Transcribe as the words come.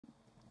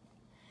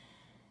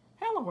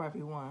Hello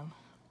everyone,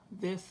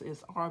 this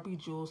is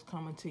Rbjewelz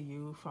coming to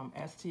you from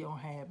STO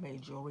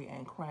Handmade Jewelry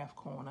and Craft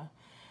Corner.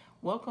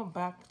 Welcome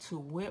back to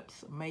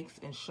WIPS Makes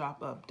and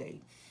Shop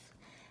Updates.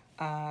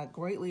 I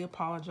greatly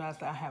apologize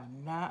that I have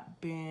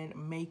not been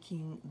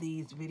making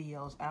these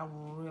videos. I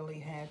really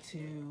had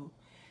to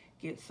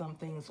get some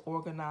things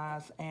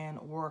organized and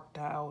worked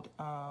out,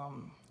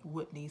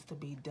 what needs to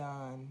be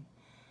done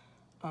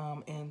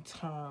in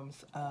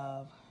terms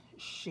of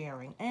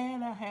sharing.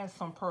 And I had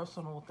some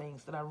personal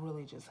things that I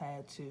really just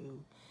had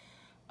to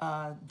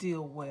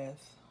deal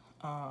with,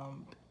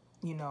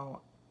 you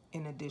know,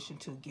 in addition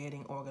to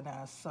getting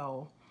organized.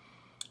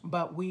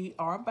 But we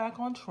are back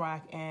on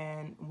track,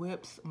 and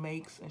WIPS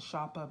Makes and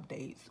Shop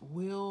Updates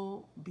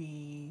will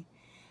be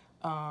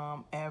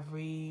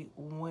every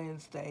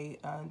Wednesday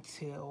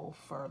until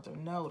further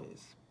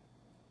notice.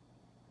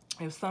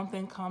 If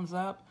something comes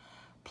up,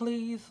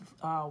 please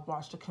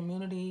watch the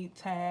community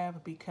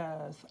tab,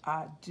 because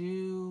I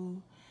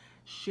do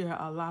share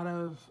a lot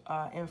of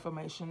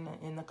information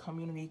in the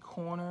community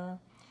corner,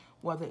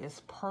 whether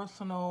it's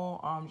personal,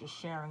 just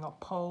sharing a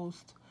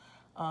post.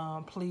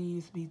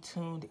 Please be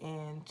tuned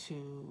in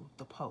to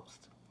the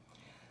post.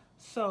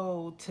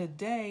 So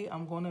today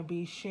I'm going to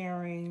be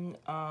sharing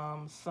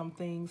some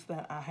things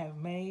that I have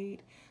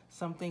made,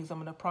 some things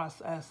I'm in the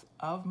process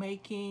of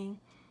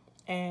making,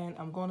 and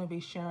I'm going to be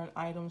sharing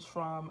items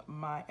from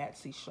my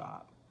Etsy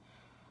shop.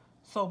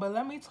 But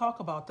let me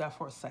talk about that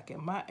for a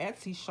second. My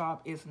Etsy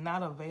shop is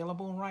not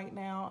available right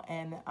now,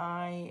 and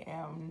I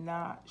am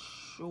not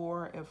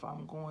sure if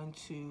I'm going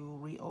to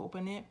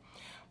reopen it,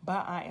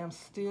 but I am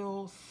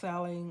still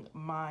selling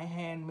my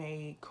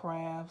handmade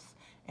crafts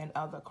and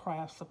other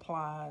craft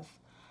supplies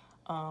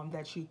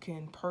that you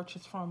can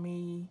purchase from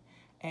me.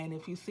 And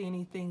if you see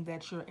anything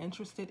that you're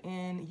interested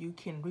in, you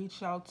can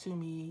reach out to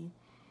me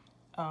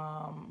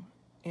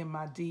in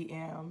my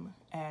DM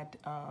at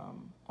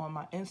on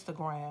my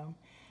Instagram,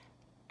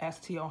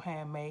 STO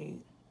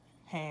Handmade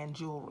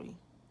Jewelry.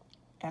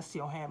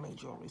 STO Handmade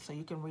Jewelry. So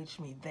you can reach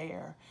me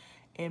there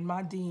in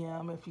my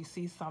DM if you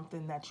see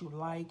something that you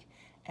like.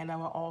 And I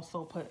will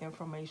also put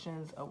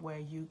information of where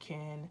you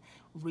can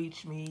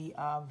reach me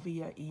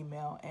via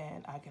email.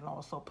 And I can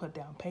also put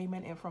down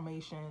payment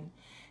information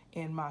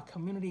in my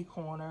community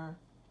corner,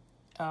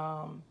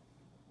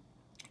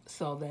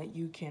 so that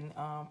you can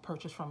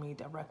purchase from me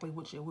directly,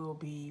 which it will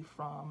be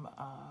from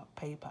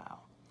PayPal.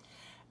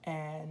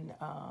 And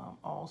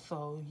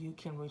also you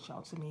can reach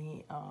out to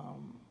me,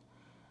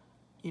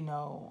 and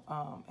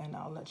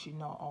I'll let you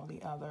know all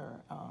the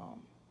other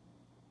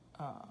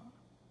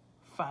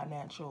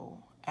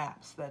financial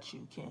apps that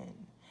you can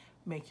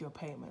make your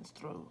payments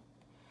through.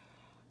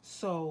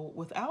 So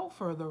without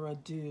further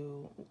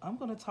ado, I'm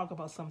going to talk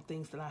about some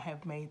things that I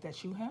have made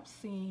that you have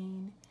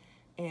seen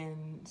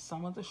in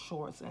some of the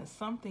shorts, and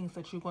some things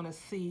that you're going to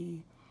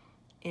see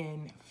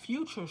in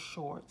future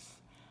shorts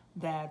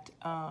that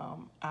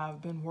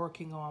I've been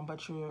working on,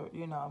 but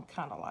I'm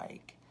kind of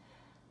like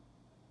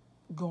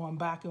going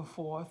back and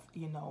forth,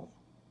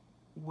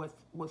 with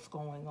what's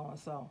going on.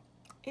 So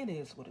it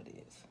is what it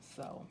is.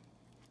 So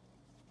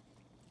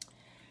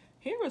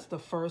here is the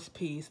first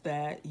piece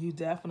that you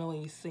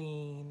definitely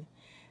seen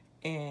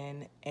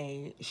in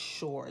a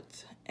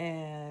short,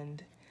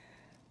 and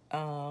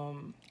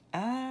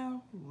I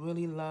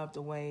really love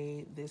the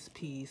way this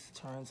piece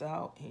turns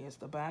out. Here's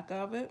the back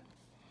of it.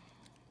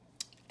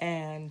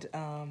 And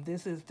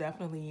this is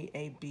definitely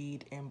a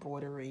bead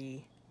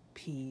embroidery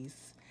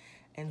piece.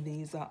 And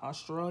these are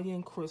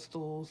Australian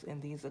crystals,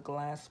 and these are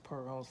glass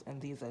pearls,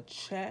 and these are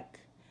check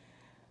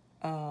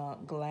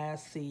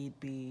glass seed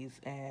beads,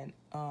 and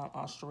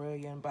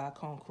Australian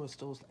bicone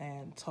crystals,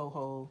 and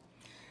Toho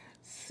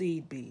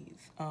seed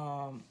beads.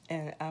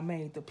 And I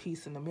made the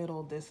piece in the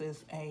middle. This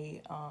is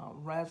a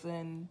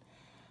resin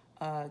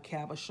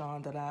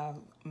cabochon that I've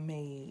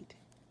made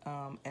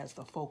as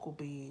the focal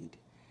bead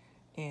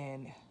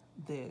in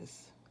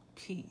this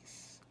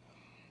piece.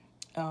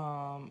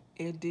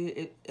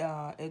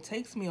 It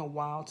takes me a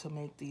while to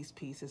make these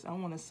pieces. I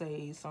want to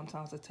say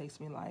sometimes it takes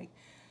me like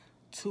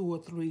 2 or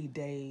 3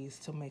 days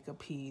to make a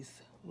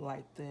piece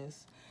like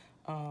this,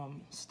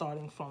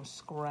 starting from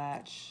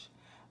scratch.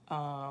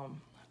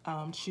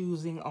 I'm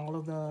choosing all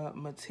of the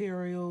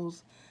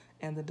materials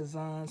and the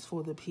designs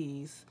for the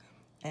piece,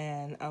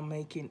 and I'm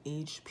making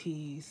each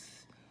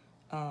piece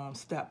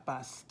step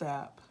by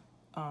step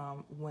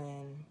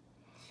when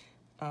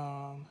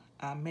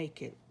I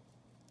make it.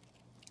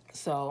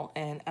 So,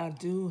 and I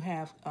do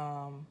have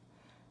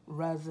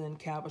resin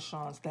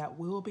cabochons that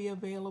will be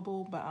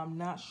available, but I'm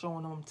not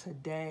showing them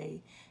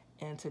today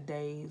in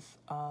today's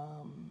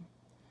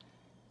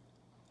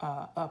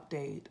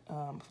update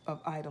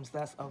of items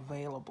that's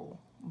available.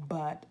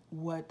 But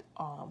what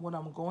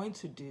I'm going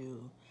to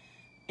do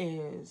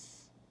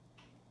is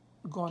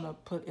going to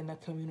put in the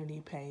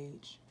community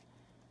page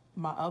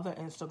my other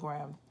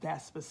Instagram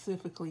that's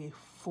specifically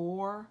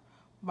for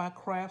my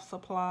craft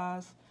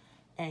supplies,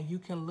 and you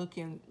can look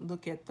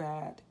at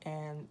that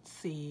and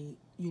see,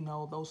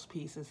 those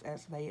pieces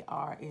as they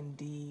are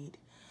indeed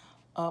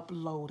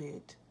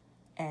uploaded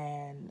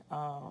and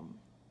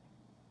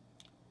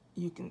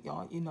you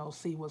can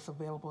see what's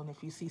available. And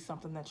if you see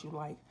something that you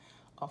like,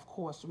 of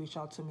course, reach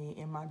out to me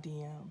in my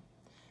DM,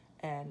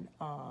 and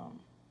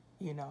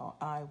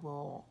I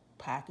will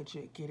package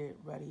it, get it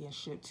ready, and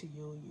ship to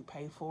you. You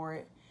pay for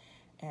it,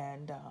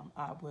 and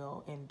I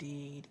will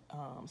indeed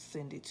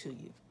send it to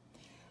you.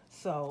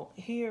 So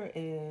here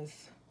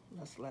is,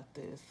 let's let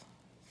this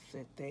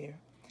sit there.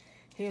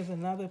 Here's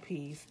another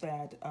piece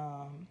that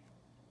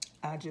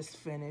I just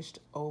finished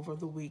over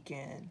the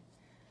weekend.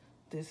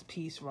 This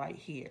piece right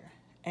here.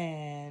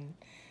 And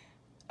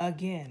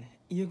again,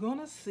 you're going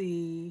to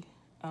see,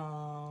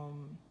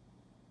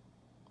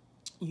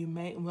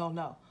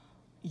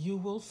 you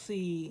will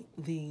see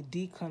the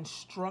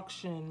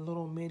deconstruction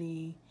little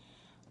mini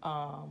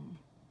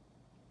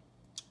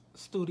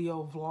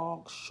studio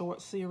vlog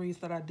short series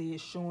that I did,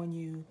 showing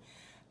you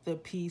the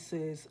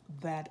pieces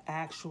that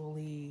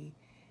actually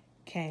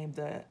came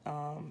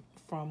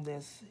from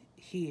this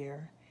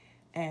here.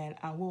 And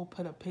I will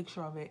put a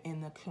picture of it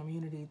in the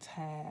community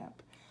tab,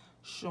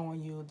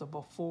 showing you the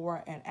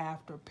before and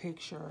after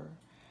picture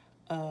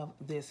of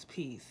this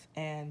piece.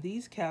 And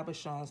these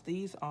cabochons,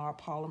 these are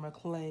polymer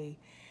clay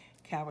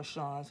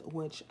cabochons,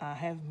 which I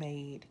have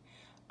made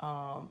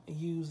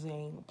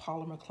using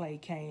polymer clay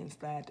canes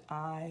that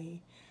I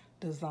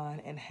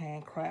designed and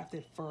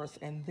handcrafted first,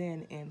 and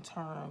then in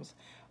terms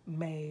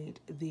made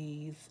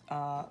these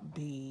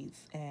beads.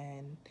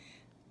 And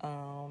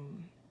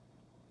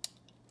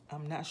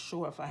I'm not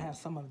sure if I have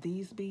some of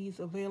these beads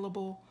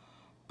available,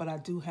 but I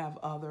do have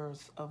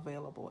others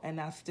available.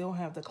 And I still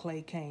have the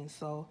clay cane.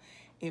 So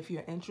if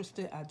you're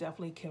interested, I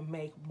definitely can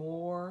make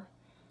more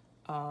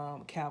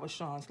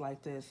cabochons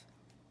like this.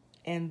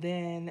 And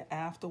then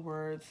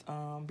afterwards,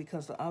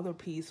 because the other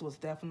piece was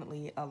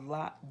definitely a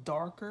lot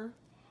darker,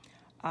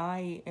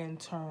 I in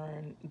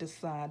turn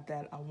decided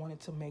that I wanted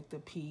to make the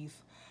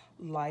piece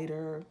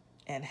lighter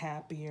and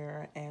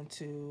happier and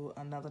to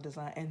another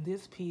design. And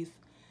this piece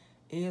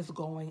is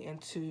going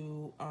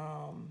into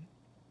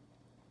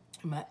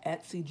my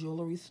Etsy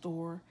jewelry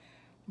store.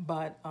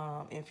 But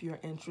if you're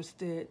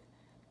interested,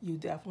 you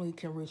definitely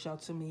can reach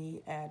out to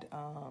me at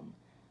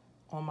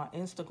on my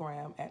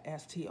Instagram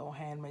at STO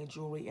Handmade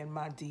Jewelry in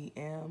my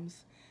DMs,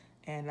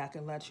 and I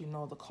can let you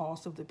know the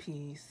cost of the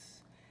piece.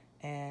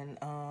 And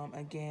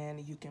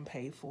again, you can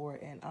pay for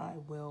it, and I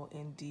will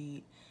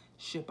indeed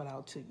ship it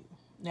out to you.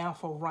 Now,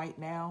 for right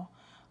now,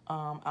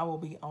 I will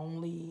be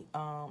only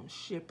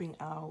shipping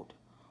out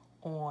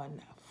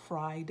on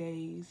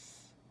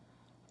Fridays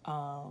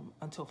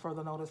until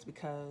further notice,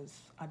 because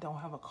I don't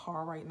have a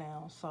car right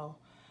now. So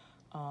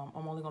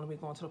I'm only going to be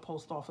going to the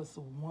post office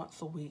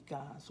once a week,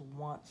 guys,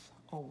 once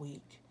a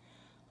week.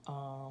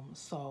 And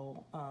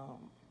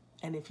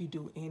if you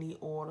do any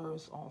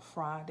orders on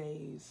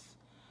Fridays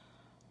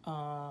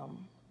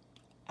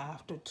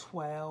after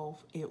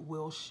 12, it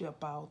will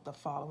ship out the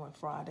following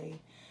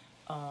Friday.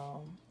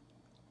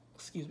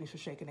 Excuse me for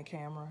shaking the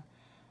camera.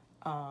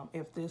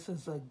 If this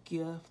is a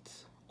gift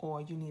or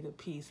you need a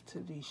piece to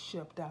be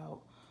shipped out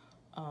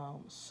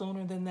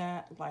sooner than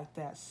that, like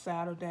that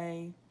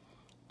Saturday,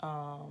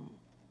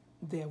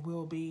 there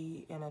will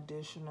be an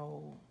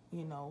additional,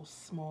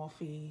 small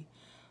fee.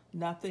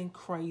 Nothing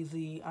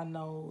crazy. I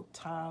know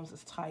times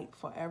is tight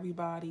for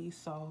everybody,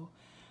 so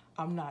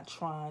I'm not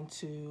trying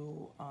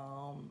to,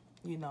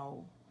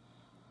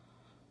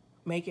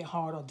 make it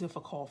hard or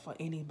difficult for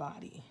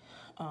anybody.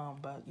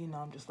 But,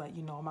 I'm just letting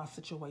you know my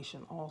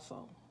situation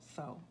also.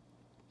 So,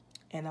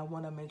 and I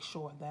want to make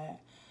sure that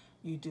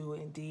you do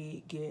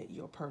indeed get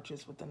your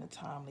purchase within a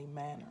timely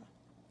manner.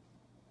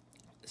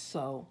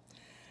 So,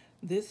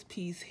 this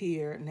piece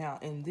here, now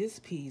in this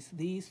piece,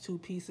 these two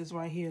pieces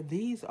right here,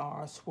 these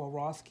are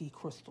Swarovski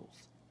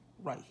crystals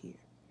right here.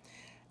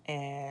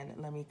 And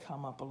let me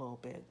come up a little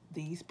bit.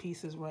 These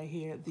pieces right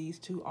here, these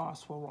two are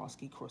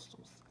Swarovski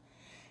crystals.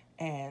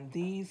 And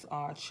these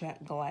are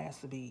check glass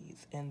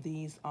beads, and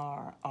these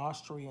are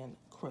Austrian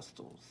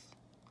crystals,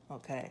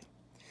 okay?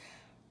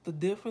 The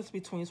difference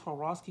between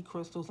Swarovski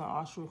crystals and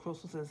Austrian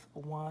crystals is,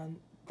 one,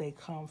 they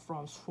come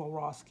from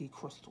Swarovski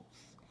crystals.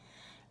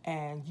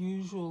 And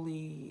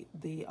usually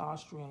the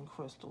Austrian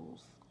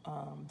crystals,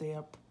 they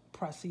are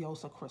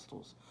preciosa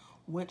crystals,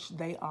 which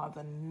they are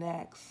the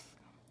next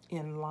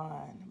in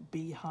line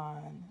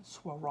behind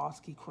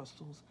Swarovski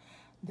crystals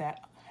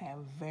that have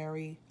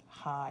very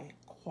high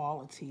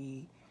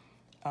quality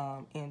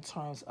in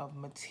terms of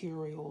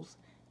materials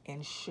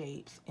and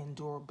shapes and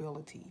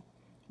durability.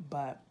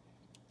 But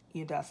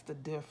that's the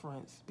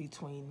difference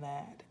between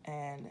that.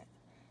 And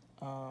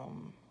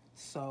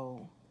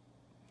so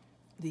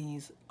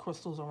these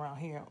crystals around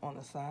here on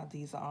the side,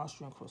 these are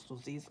Austrian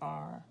crystals. These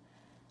are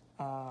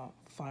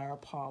fire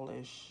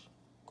polish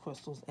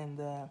crystals, and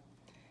the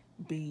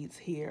beads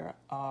here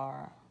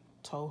are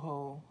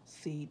Toho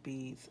seed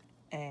beads,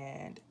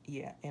 and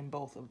in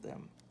both of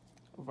them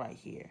right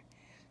here.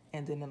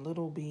 And then the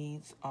little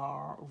beads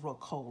are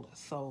Rocola.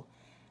 So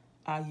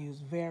I use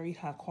very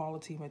high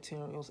quality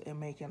materials in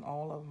making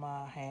all of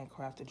my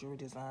handcrafted jewelry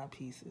design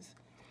pieces.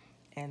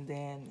 And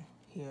then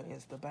here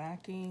is the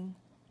backing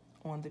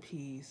on the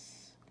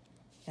piece,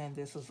 and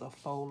this is a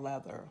faux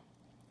leather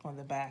on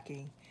the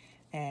backing.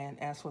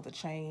 And as for the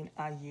chain,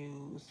 I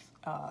use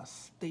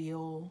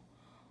steel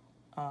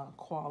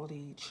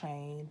quality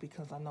chain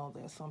because I know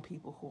there's some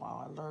people who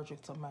are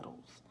allergic to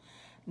metals.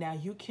 Now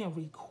you can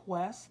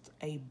request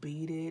a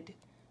beaded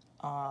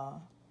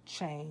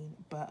chain,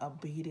 but a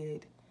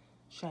beaded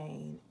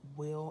chain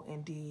will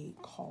indeed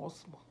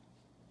cost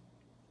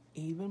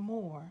even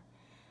more.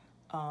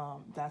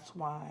 That's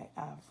why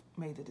I've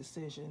made the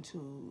decision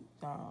to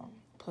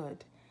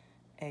put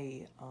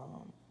a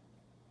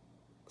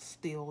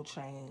steel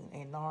chain,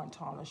 a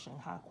non-tarnishing,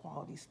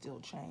 high-quality steel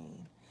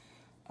chain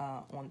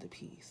on the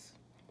piece.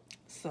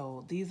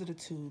 So these are the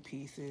two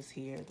pieces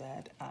here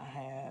that I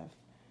have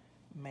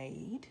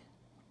made.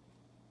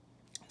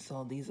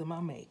 So these are my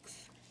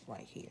makes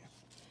right here.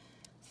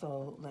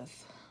 So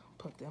let's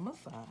put them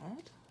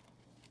aside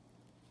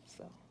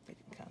so they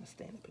can kind of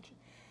stay in the picture.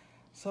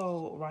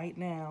 So right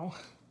now,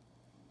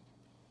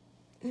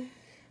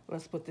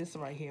 let's put this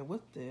right here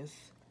with this.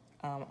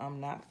 I'm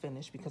not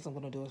finished because I'm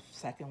going to do a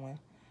second one.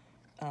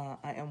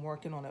 I am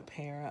working on a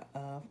pair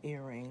of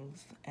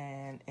earrings,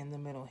 and in the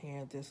middle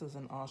here, this is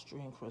an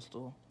Austrian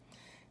crystal,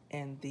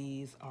 and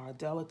these are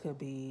delica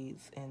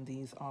beads, and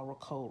these are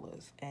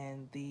Ricolas,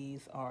 and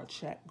these are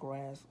check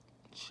glass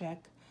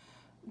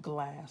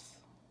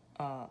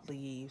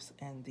leaves,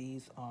 and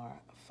these are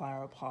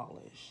fire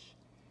polish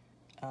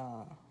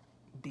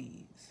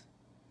beads.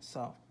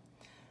 So,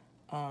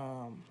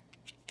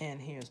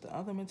 and here's the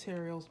other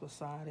materials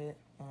beside it.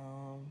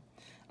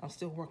 I'm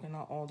still working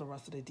on all the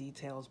rest of the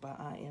details, but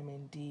I am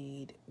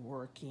indeed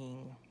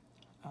working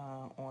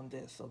on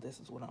this. So this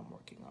is what I'm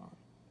working on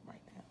right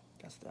now.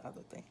 That's the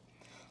other thing.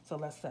 So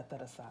let's set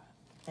that aside.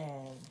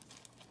 And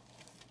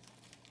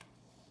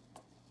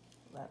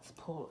let's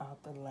pull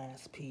out the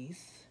last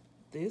piece.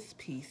 This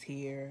piece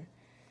here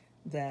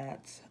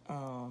that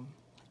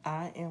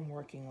I am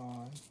working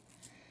on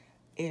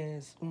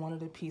is one of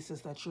the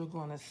pieces that you're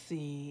going to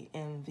see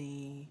in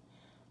the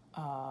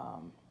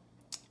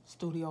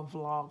studio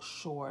vlog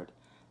short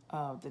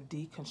of the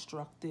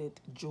deconstructed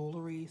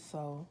jewelry.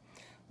 So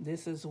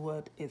this is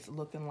what it's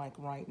looking like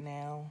right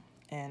now,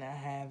 and I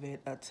have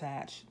it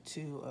attached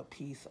to a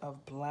piece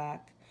of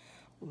black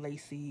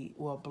lacy,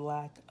 well,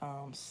 black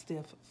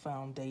stiff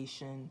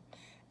foundation,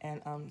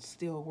 and I'm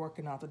still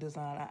working out the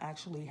design. I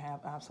actually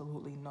have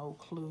absolutely no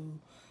clue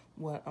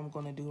what I'm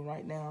going to do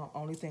right now.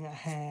 Only thing I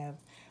have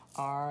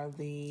are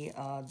the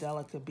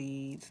delica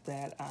beads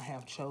that I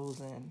have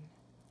chosen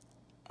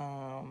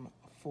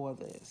for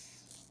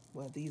this.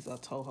 Well, these are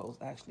Tohos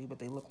actually, but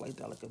they look like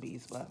delica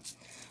beads, but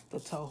the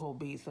Toho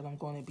beads that I'm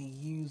going to be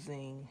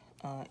using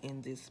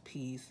in this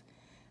piece,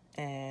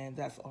 and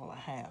that's all I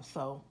have.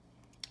 So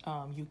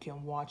you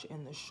can watch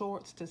in the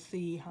shorts to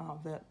see how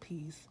that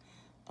piece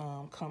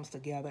comes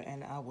together,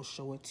 and I will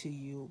show it to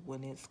you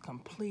when it's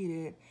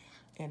completed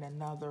in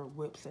another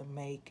Whips and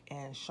Make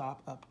and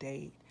Shop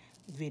Update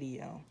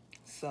video.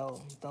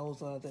 So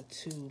those are the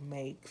two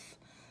makes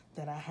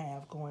that I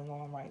have going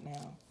on right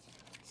now.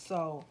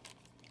 So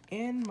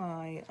in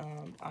my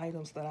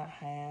items that I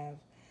have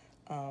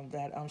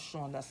that I'm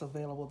showing that's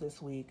available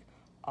this week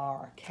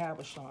are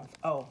cabochons.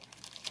 Oh,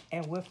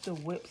 and with the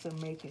Whips and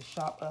Make and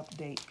Shop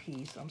Update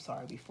piece, I'm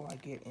sorry, before I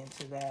get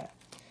into that,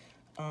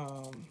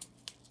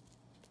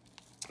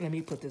 let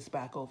me put this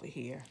back over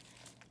here.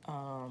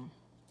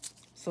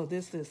 So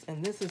this is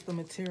the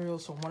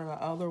materials from one of the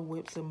other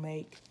Whips and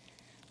Make,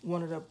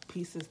 one of the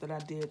pieces that I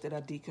did that I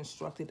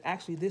deconstructed.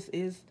 Actually, this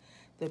is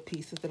the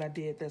pieces that I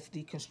did that's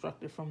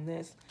deconstructed from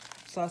this.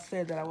 So I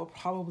said that I will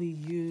probably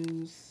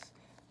use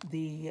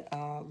the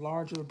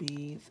larger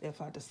beads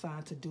if I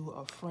decide to do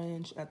a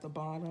fringe at the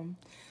bottom.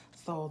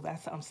 So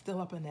I'm still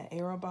up in the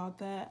air about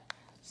that.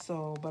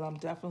 So, but I'm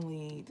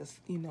definitely just,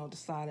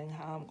 deciding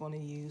how I'm going to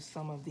use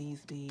some of these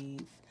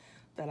beads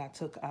that I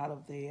took out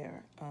of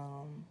there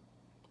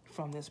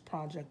from this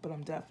project. But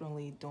I'm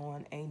definitely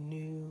doing a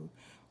new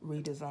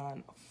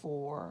redesign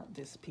for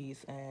this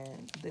piece,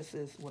 and this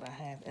is what I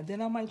have. And then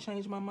I might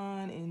change my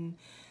mind and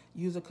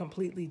use a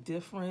completely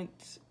different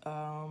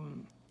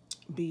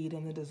bead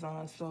in the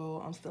design.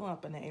 So I'm still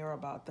up in the air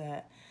about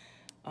that.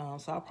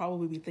 So I'll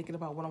probably be thinking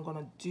about what I'm going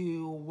to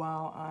do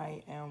while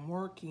I am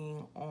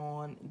working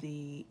on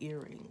the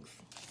earrings.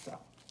 So,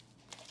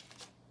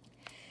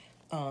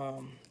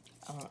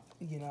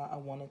 I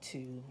wanted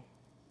to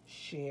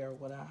share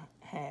what I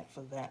had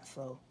for that.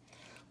 So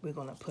we're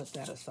going to put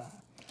that aside.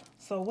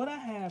 So what I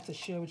have to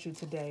share with you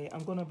today,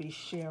 I'm going to be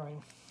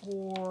sharing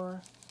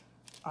 4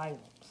 items.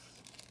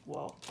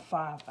 Well,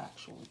 5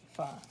 actually,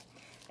 5.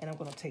 And I'm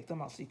going to take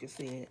them out so you can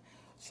see it.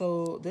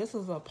 So this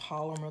is a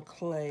polymer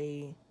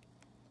clay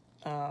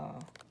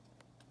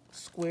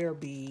square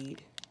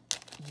bead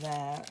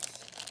that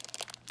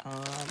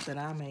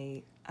I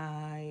made.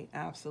 I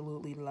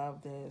absolutely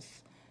love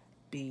this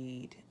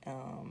bead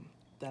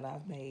that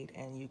I've made,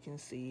 and you can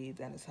see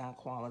that it's high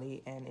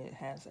quality, and it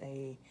has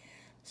a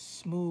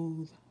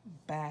smooth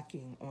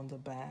backing on the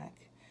back,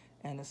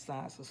 and the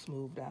sides are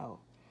smoothed out.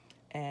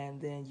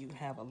 and then you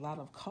have a lot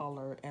of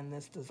color in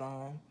this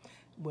design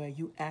where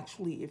you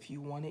actually, if you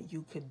wanted,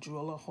 you could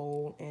drill a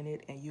hole in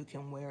it and you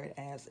can wear it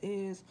as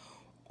is,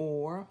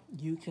 or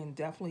you can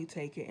definitely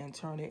take it and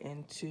turn it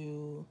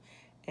into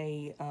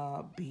a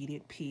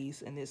beaded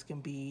piece, and this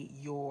can be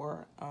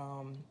your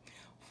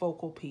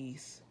focal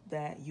piece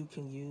that you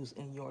can use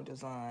in your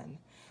design.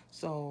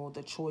 So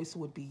the choice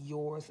would be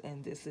yours,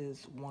 and this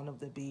is one of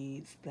the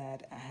beads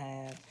that I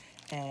have.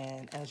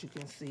 And as you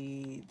can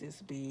see,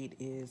 this bead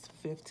is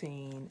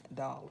 $15.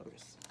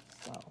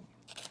 So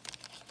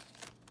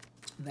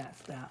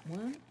that's that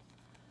one.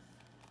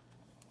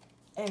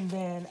 And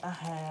then I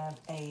have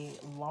a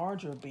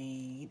larger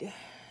bead,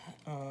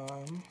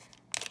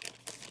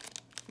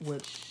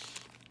 which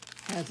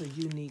has a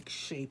unique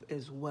shape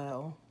as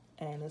well.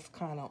 And it's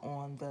kind of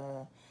on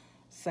the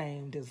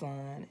same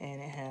design, and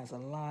it has a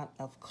lot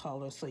of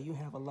color, so you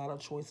have a lot of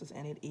choices.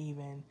 And it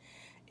even,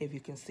 if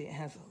you can see,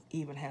 it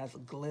even has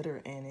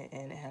glitter in it,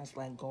 and it has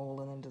like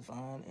gold in the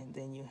design. And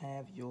then you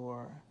have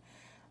your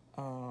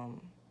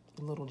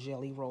little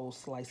jelly roll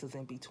slices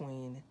in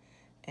between.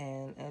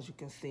 And as you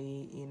can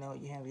see, you know,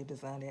 you have your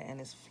design there, and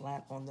it's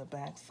flat on the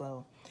back,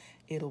 so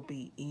it'll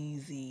be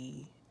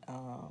easy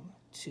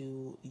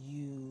to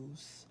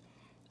use.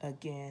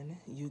 Again,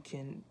 you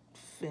can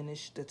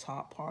finish the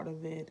top part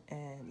of it,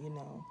 and you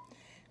know,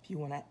 if you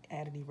want to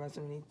add any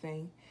resin or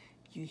anything.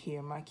 You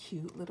hear my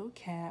cute little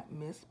cat,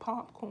 Miss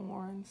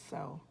Popcorn,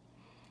 so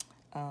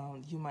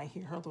you might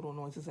hear her little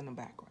noises in the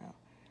background.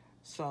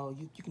 So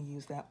you can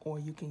use that, or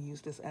you can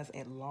use this as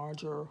a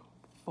larger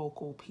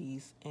focal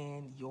piece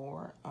in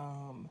your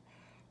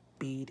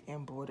bead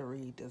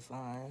embroidery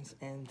designs.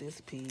 And this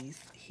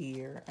piece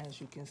here, as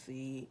you can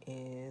see,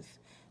 is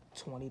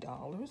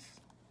 $20.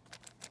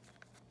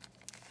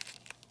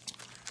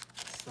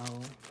 So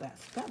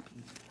that's that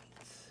bead.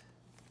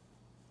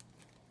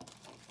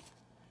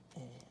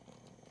 And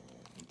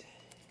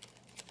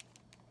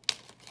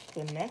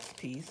the next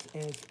piece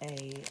is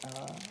a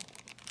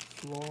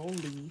floral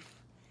leaf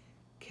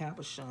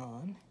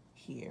cabochon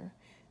here.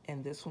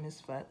 And this one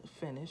is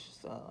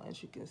finished. So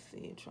as you can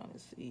see, I'm trying to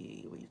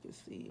see where you can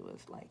see it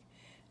was like,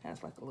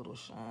 has like a little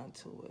shine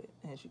to it.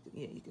 As you can,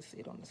 yeah, you can see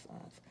it on the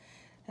sides.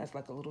 Has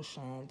like a little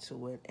shine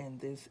to it. And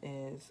this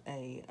is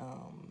a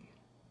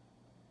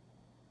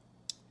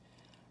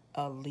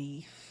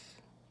leaf,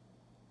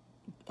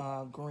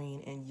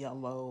 green and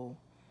yellow,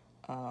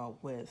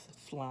 with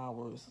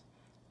flowers,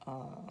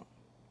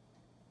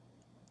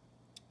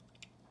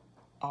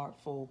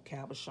 artful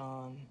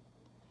cabochon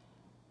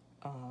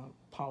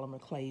polymer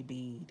clay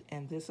bead.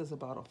 And this is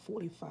about a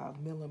 45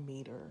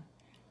 millimeter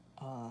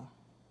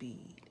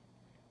bead.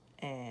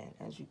 And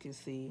as you can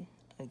see,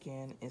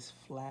 again, it's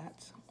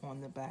flat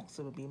on the back,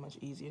 so it'll be much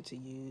easier to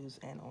use,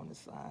 and on the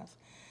sides.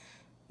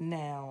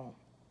 Now,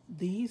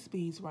 these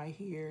beads right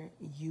here,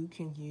 you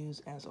can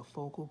use as a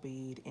focal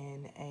bead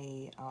in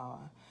a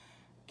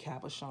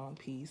cabochon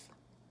piece,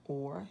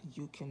 or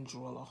you can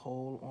drill a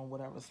hole on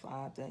whatever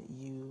side that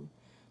you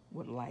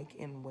would like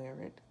and wear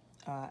it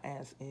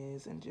as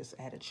is, and just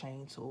add a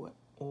chain to it.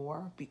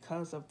 Or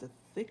because of the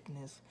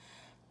thickness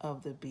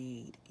of the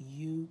bead,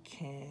 you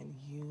can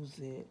use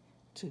it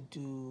to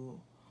do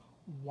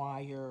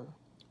wire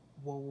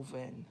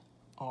woven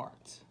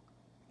art.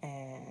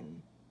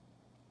 And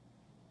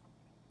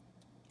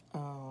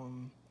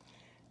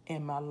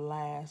in my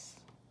last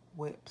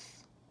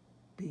WIPS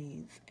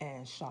beads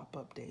and shop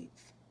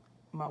updates,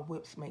 my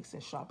WIPS makes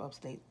and shop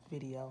update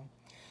video,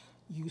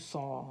 you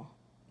saw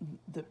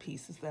the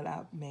pieces that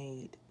I've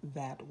made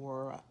that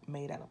were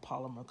made out of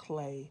polymer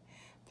clay,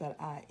 that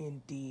I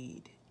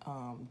indeed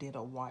did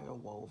a wire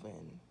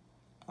woven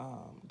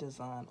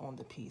design on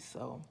the piece.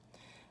 So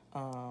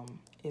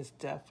it's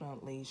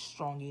definitely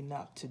strong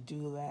enough to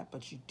do that,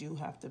 but you do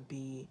have to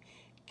be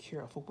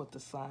careful with the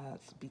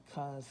sides,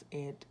 because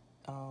it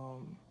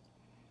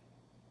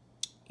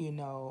you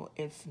know,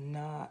 it's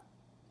not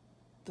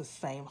the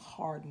same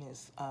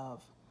hardness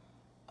of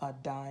a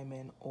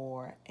diamond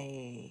or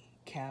a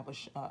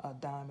a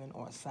diamond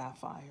or a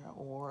sapphire,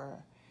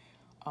 or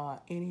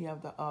any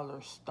of the other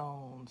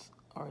stones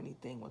or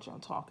anything, which I'm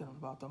talking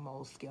about the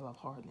most scale of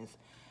hardness,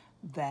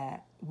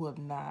 that would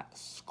not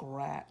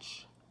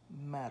scratch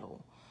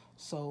metal.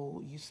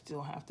 So you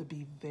still have to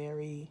be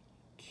very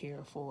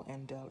careful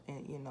and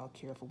you know,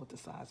 careful with the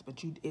size.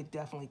 But it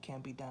definitely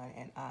can be done,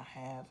 and I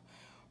have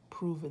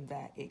proven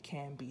that it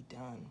can be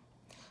done.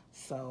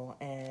 So,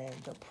 and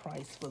the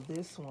price for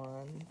this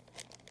one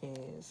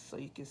is, so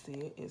you can see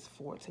it, is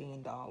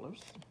 $14.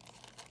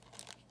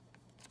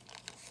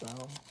 So,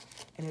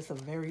 and it's a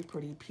very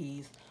pretty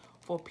piece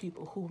for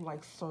people who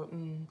like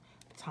certain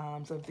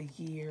times of the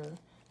year.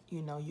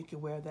 You know, you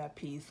can wear that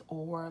piece,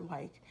 or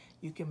like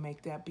you can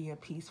make that be a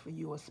piece for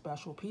you, a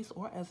special piece,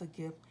 or as a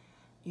gift,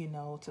 you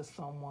know, to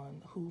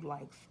someone who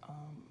likes,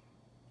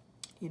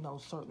 you know,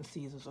 certain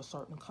seasons or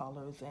certain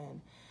colors.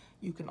 And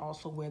you can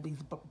also wear these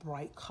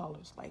bright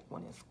colors, like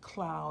when it's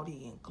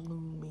cloudy and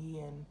gloomy,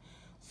 and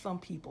some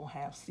people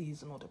have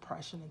seasonal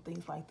depression and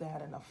things like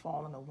that in the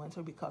fall and the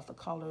winter, because the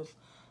colors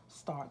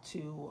start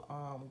to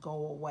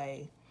go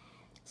away.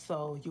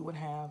 So you would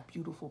have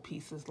beautiful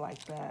pieces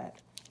like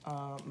that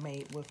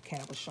made with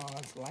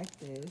cabochons like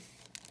this,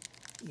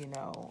 you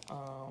know,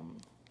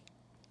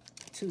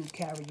 to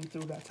carry you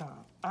through that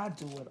time. I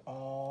do it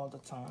all the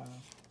time.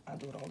 I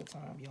do it all the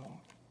time, y'all.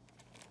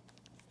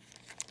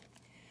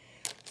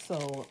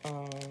 So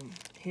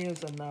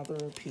here's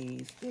another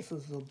piece. This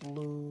is a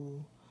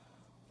blue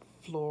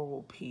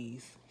floral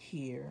piece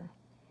here.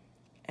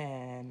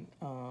 And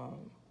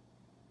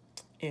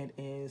it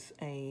is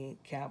a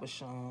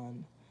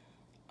cabochon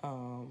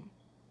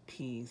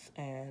piece.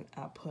 And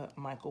I put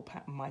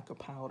mica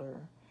powder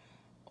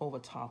over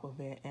top of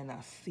it, and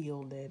I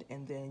sealed it,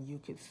 and then you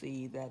could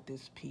see that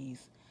this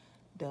piece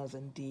does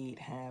indeed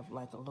have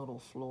like a little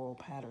floral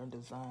pattern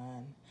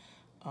design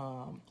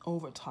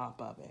over top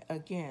of it.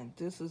 Again,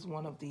 this is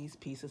one of these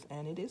pieces,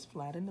 and it is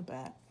flat in the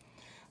back.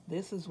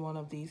 This is one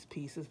of these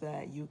pieces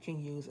that you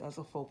can use as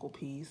a focal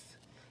piece,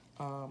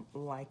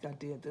 like I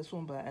did this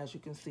one, but as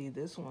you can see,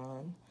 this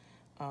one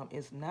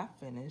is not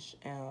finished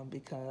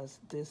because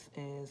this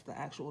is the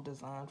actual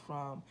design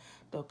from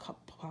the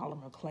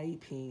polymer clay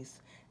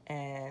piece,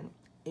 and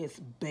it's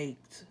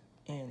baked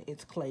in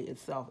its clay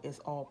itself. It's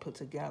all put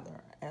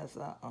together as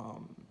a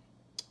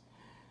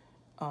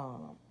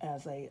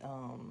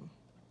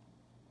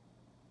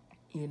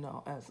you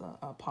know, as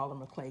a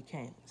polymer clay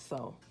came.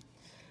 So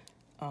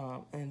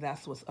and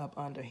that's what's up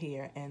under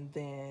here. And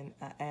then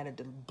I added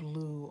the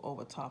blue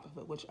over top of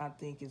it, which I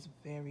think is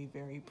very,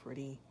 very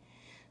pretty.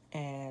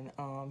 And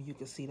you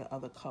can see the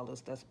other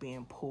colors that's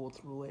being pulled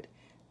through it.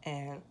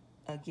 And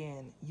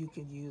again, you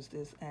can use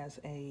this as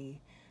a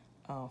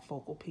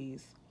focal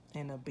piece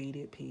and a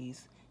beaded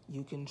piece.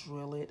 You can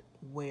drill it,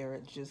 wear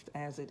it just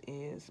as it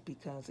is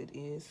because it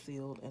is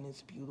sealed and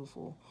it's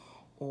beautiful.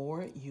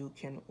 Or you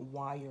can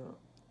wire,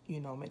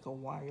 you know, make a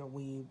wire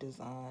weave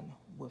design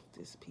with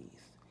this piece.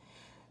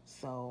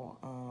 So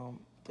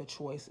the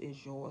choice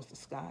is yours. The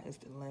sky is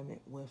the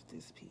limit with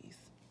this piece.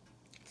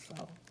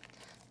 So,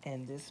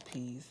 and this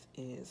piece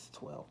is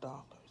 $12.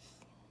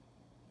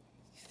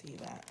 See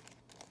that?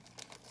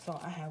 So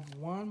I have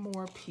one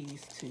more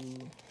piece to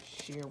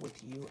share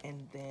with you,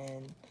 and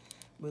then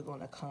we're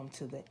going to come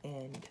to the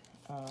end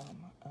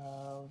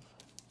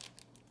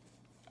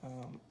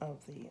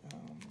of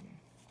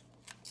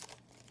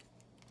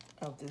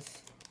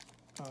this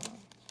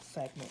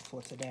segment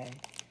for today.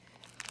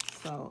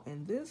 So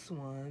in this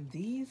one,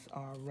 these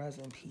are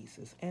resin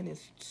pieces, and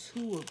it's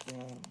 2 of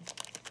them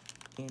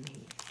in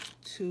here.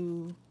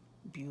 2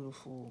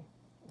 beautiful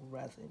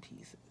resin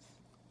pieces.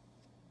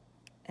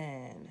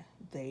 And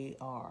they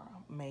are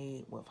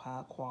made with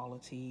high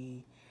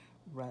quality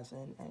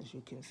resin, as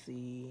you can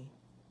see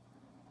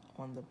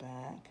on the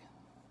back,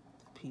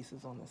 the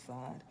pieces on the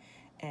side.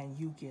 And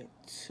you get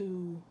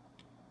 2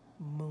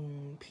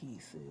 moon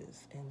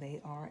pieces, and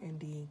they are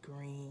indeed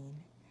green.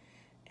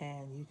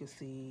 And you can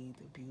see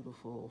the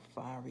beautiful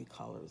fiery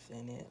colors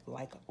in it,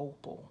 like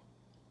opal.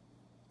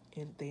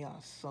 They are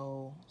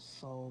so,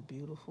 so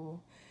beautiful.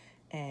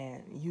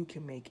 And you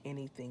can make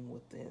anything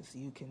with this.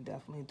 You can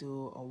definitely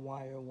do a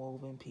wire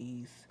woven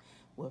piece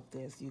with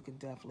this. You can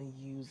definitely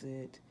use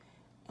it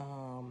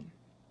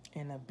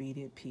in a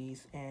beaded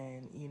piece.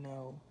 And, you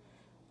know,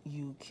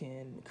 you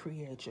can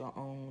create your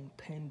own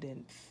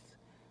pendants,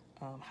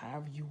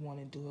 however you want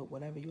to do it,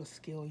 whatever your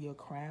skill, your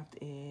craft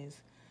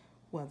is.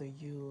 Whether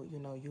you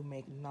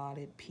make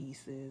knotted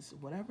pieces,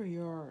 whatever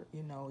your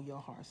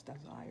heart's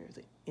desires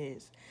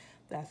is,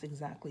 that's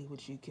exactly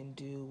what you can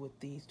do with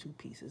these 2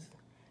 pieces.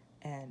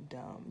 And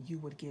you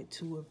would get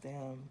 2 of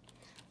them,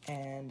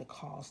 and the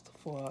cost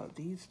for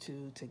these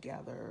 2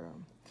 together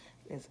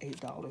is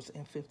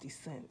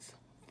 $8.50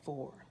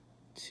 for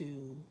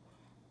 2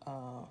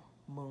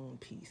 moon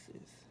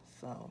pieces.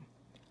 So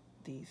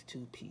these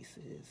 2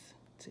 pieces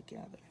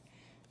together,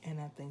 and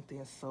I think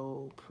they're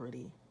so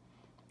pretty.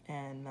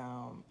 And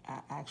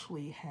I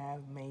actually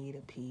have made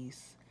a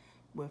piece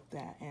with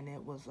that, and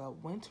it was a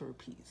winter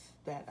piece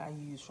that I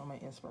used from an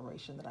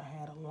inspiration that I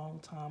had a long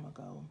time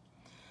ago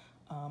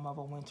of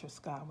a winter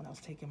sky when I was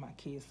taking my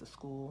kids to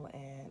school,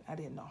 and I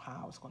didn't know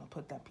how I was going to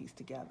put that piece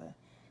together.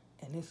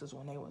 And this is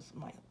when they was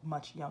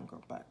much younger,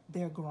 but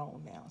they're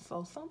grown now.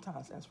 So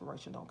sometimes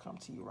inspiration don't come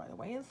to you right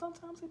away, and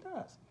sometimes it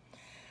does.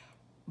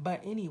 But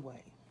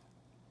anyway,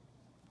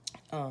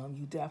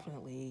 you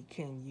definitely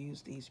can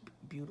use these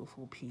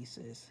beautiful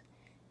pieces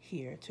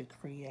here to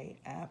create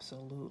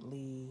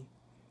absolutely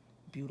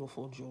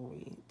beautiful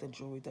jewelry. The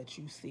jewelry that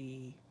you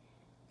see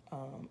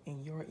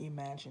in your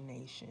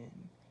imagination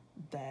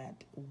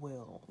that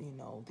will,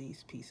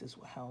 these pieces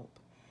will help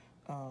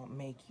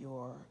make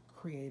your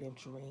creative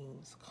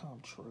dreams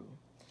come true.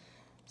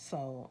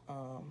 So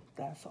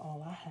that's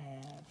all I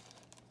have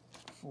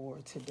for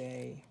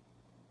today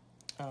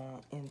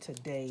in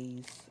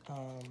today's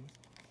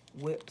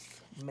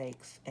WIPS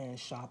makes and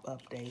shop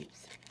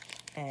updates.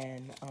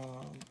 And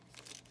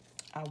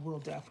I will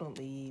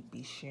definitely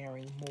be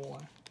sharing more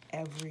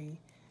every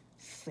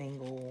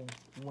single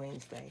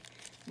Wednesday.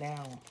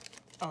 Now,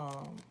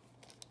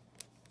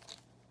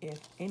 if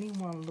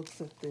anyone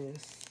looks at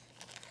this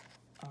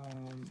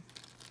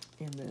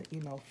in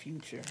the,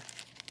 future,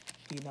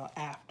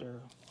 after,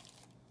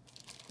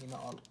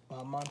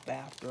 a month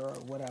after or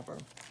whatever.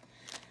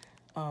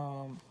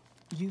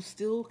 You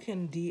still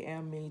can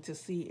DM me to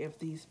see if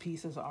these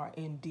pieces are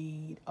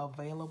indeed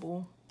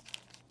available.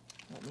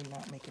 Let me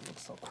not make it look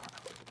so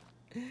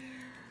crowded.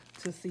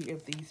 To see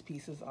if these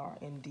pieces are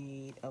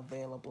indeed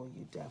available,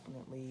 you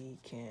definitely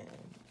can.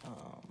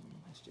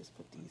 Let's just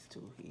put these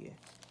two here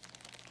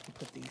and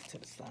put these to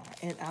the side.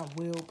 And I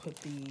will put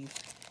these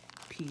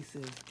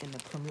pieces in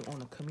on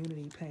the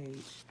community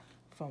page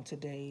from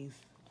today's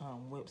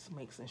WIPS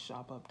Makes and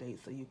Shop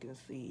update, so you can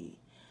see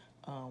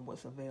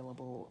what's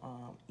available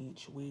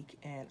each week.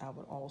 And I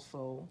would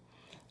also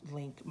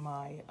link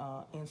my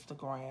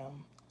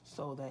Instagram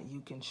so that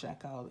you can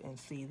check out and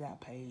see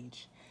that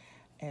page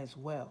as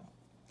well.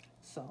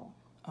 So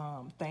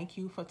thank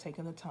you for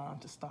taking the time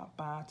to stop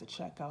by to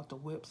check out the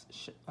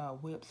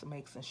WIPS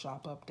Makes and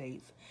Shop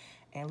updates,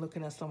 and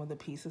looking at some of the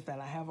pieces that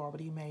I have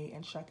already made,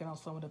 and checking out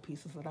some of the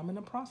pieces that I'm in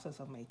the process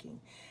of making,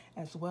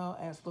 as well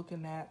as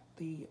looking at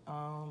the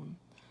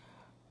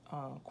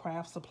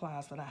craft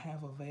supplies that I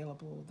have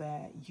available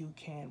that you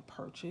can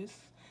purchase.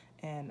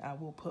 And I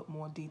will put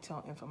more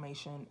detailed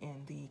information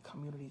in the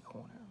community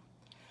corner.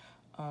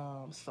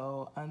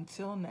 So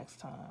until next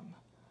time,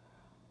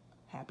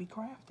 happy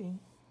crafting.